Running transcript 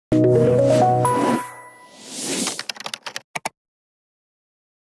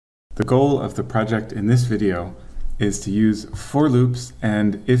The goal of the project in this video is to use for loops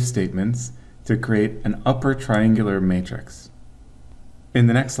and if statements to create an upper triangular matrix. In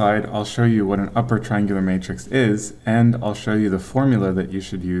the next slide, I'll show you what an upper triangular matrix is, and I'll show you the formula that you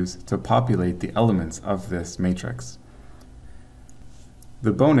should use to populate the elements of this matrix.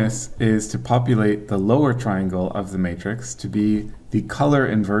 The bonus is to populate the lower triangle of the matrix to be the color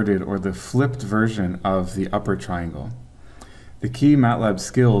inverted or the flipped version of the upper triangle. The key MATLAB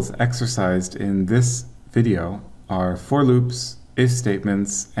skills exercised in this video are for loops, if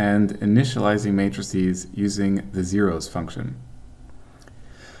statements, and initializing matrices using the zeros function.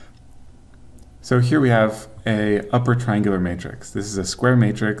 So here we have an upper triangular matrix. This is a square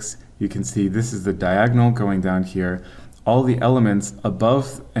matrix. You can see this is the diagonal going down here. All the elements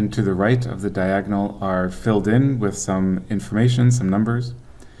above and to the right of the diagonal are filled in with some information, some numbers.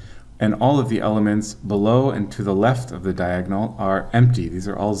 And all of the elements below and to the left of the diagonal are empty. These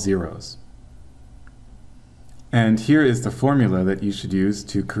are all zeros. And here is the formula that you should use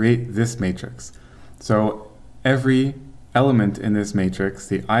to create this matrix. So every element in this matrix,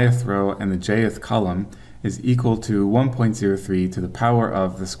 the ith row and the jth column, is equal to 1.03 to the power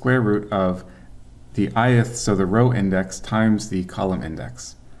of the square root of the ith, so the row index, times the column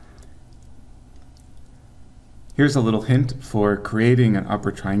index. Here's a little hint for creating an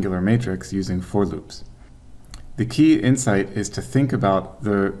upper triangular matrix using for loops. The key insight is to think about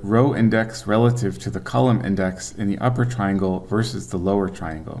the row index relative to the column index in the upper triangle versus the lower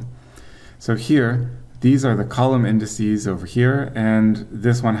triangle. So here, these are the column indices over here, and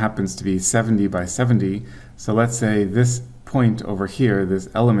this one happens to be 70 by 70. So let's say this point over here, this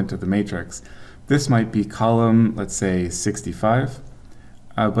element of the matrix, this might be column, let's say 65.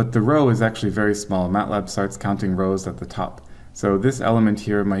 But the row is actually very small. MATLAB starts counting rows at the top. So this element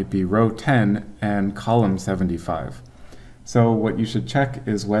here might be row 10 and column 75. So what you should check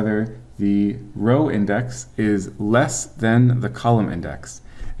is whether the row index is less than the column index.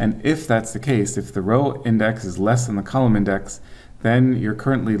 And if that's the case, if the row index is less than the column index, then you're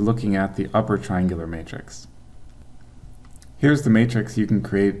currently looking at the upper triangular matrix. Here's the matrix you can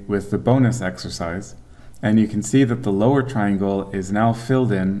create with the bonus exercise. And you can see that the lower triangle is now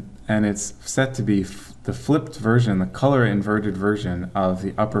filled in, and it's set to be the flipped version, the color inverted version of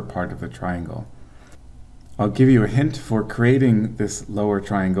the upper part of the triangle. I'll give you a hint for creating this lower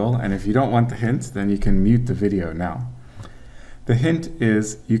triangle, and if you don't want the hint, then you can mute the video now. The hint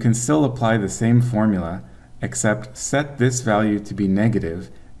is you can still apply the same formula, except set this value to be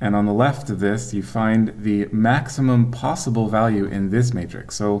negative, and on the left of this, you find the maximum possible value in this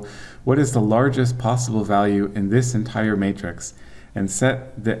matrix. So what is the largest possible value in this entire matrix? And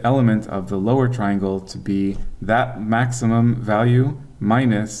set the element of the lower triangle to be that maximum value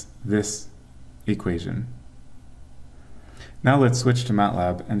minus this equation. Now let's switch to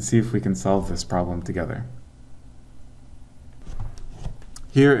MATLAB and see if we can solve this problem together.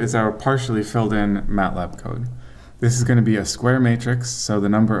 Here is our partially filled in MATLAB code. This is going to be a square matrix, so the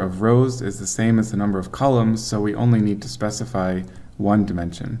number of rows is the same as the number of columns, so we only need to specify one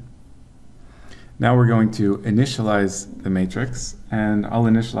dimension. Now we're going to initialize the matrix, and I'll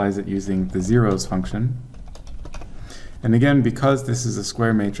initialize it using the zeros function. And again, because this is a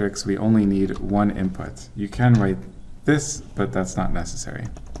square matrix, we only need one input. You can write this, but that's not necessary.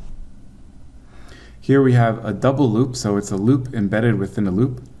 Here we have a double loop, so it's a loop embedded within a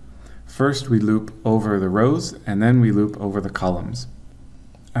loop. First we loop over the rows, and then we loop over the columns.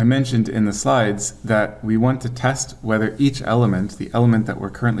 I mentioned in the slides that we want to test whether each element, the element that we're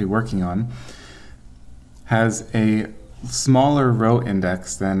currently working on, has a smaller row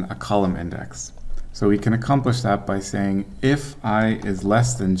index than a column index. So we can accomplish that by saying if I is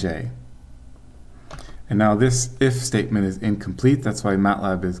less than j. And now this if statement is incomplete, that's why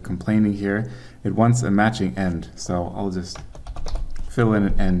MATLAB is complaining here. It wants a matching end, so I'll just fill in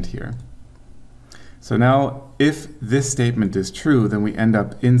an end here. So now if this statement is true, then we end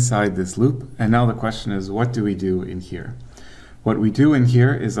up inside this loop, and now the question is, what do we do in here? What we do in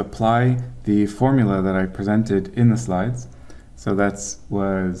here is apply the formula that I presented in the slides. So that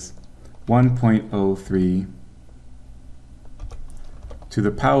was 1.03 to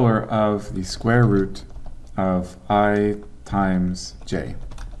the power of the square root of I times j.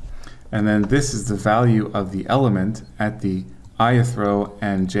 And then this is the value of the element at the ith row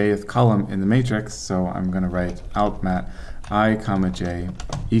and jth column in the matrix, so I'm going to write outmat I comma j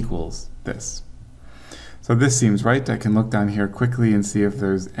equals this. So this seems right. I can look down here quickly and see if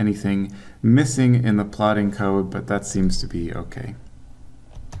there's anything missing in the plotting code, but that seems to be okay.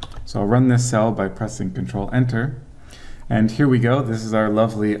 So I'll run this cell by pressing Control-Enter, and here we go. This is our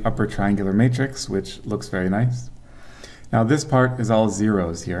lovely upper triangular matrix, which looks very nice. Now this part is all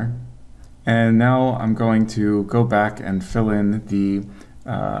zeros here. And now I'm going to go back and fill in the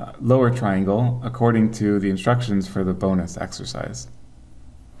lower triangle according to the instructions for the bonus exercise.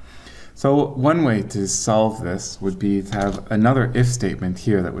 So one way to solve this would be to have another if statement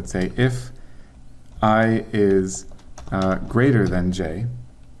here that would say if I is greater than j,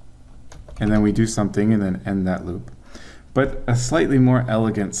 and then we do something and then end that loop. But a slightly more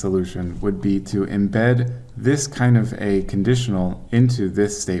elegant solution would be to embed this kind of a conditional into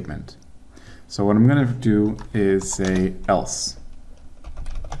this statement. So what I'm going to do is say else.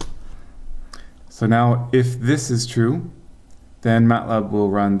 So now if this is true, then MATLAB will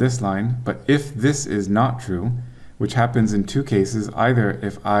run this line, but if this is not true, which happens in two cases, either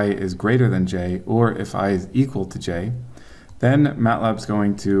if I is greater than j or if I is equal to j, then MATLAB's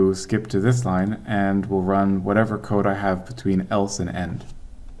going to skip to this line and will run whatever code I have between else and end.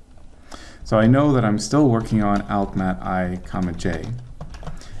 So I know that I'm still working on altmat I, j,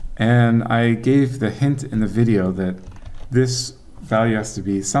 and I gave the hint in the video that this value has to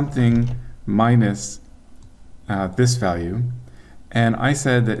be something minus this value, and I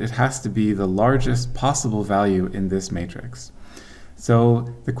said that it has to be the largest possible value in this matrix.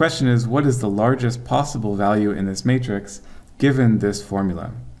 So the question is, what is the largest possible value in this matrix given this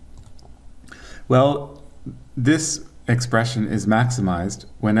formula? Well, this expression is maximized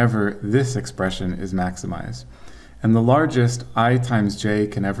whenever this expression is maximized. And the largest I times j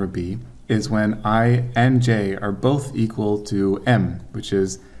can ever be is when I and j are both equal to m, which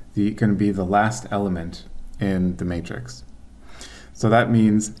is going to be the last element in the matrix. So that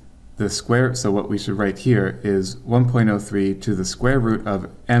means the square, so what we should write here is 1.03 to the square root of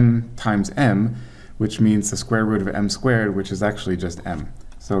m times m, which means the square root of m squared, which is actually just m.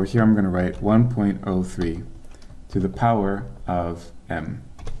 So here I'm going to write 1.03 to the power of m.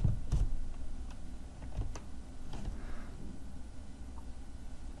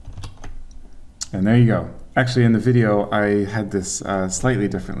 And there you go. Actually, in the video, I had this slightly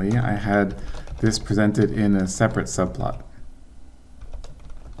differently. I had this presented in a separate subplot.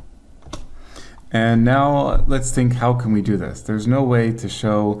 And now let's think, how can we do this? There's no way to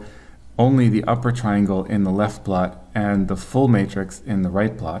show only the upper triangle in the left plot and the full matrix in the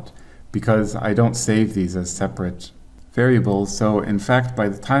right plot, because I don't save these as separate variables. So in fact, by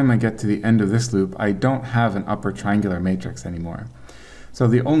the time I get to the end of this loop, I don't have an upper triangular matrix anymore. So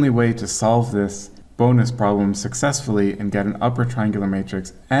the only way to solve this bonus problem successfully and get an upper triangular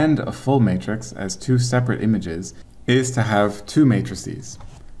matrix and a full matrix as two separate images is to have two matrices.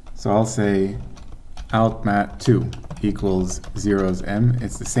 So I'll say altmat2 equals zeros m.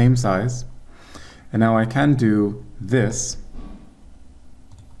 It's the same size. And now I can do this.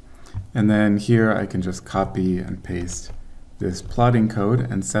 And then here I can just copy and paste this plotting code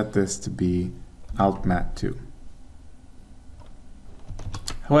and set this to be altmat2.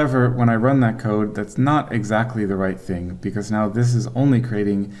 However, when I run that code, that's not exactly the right thing, because now this is only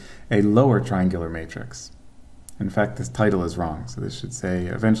creating a lower triangular matrix. In fact, this title is wrong, so this should say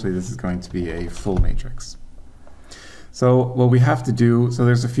eventually this is going to be a full matrix. So what we have to do, so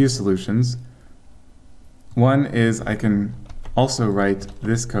there's a few solutions. One is I can also write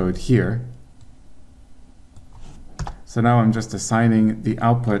this code here. So now I'm just assigning the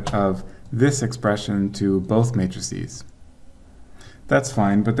output of this expression to both matrices. That's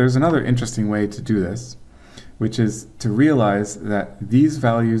fine, but there's another interesting way to do this, which is to realize that these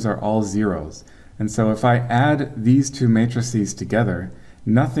values are all zeros. And so if I add these two matrices together,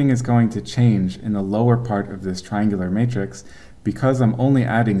 nothing is going to change in the lower part of this triangular matrix because I'm only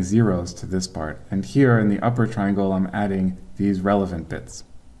adding zeros to this part. And here in the upper triangle, I'm adding these relevant bits.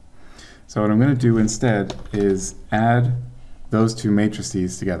 So what I'm going to do instead is add those two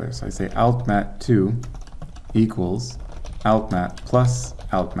matrices together. So I say altmat2 equals altmat plus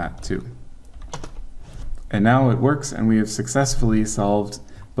altmat2. And now it works, and we have successfully solved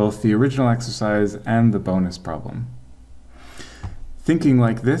both the original exercise and the bonus problem. Thinking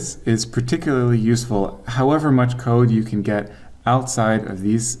like this is particularly useful however much code you can get outside of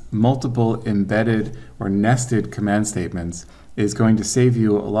these multiple embedded or nested command statements is going to save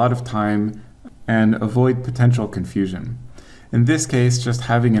you a lot of time and avoid potential confusion. In this case, just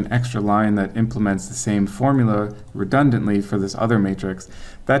having an extra line that implements the same formula redundantly for this other matrix,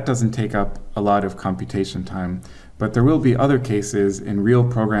 that doesn't take up a lot of computation time. But there will be other cases in real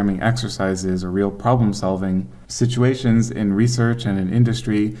programming exercises or real problem solving situations in research and in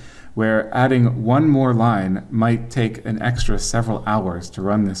industry where adding one more line might take an extra several hours to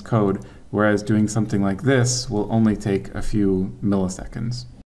run this code, whereas doing something like this will only take a few milliseconds.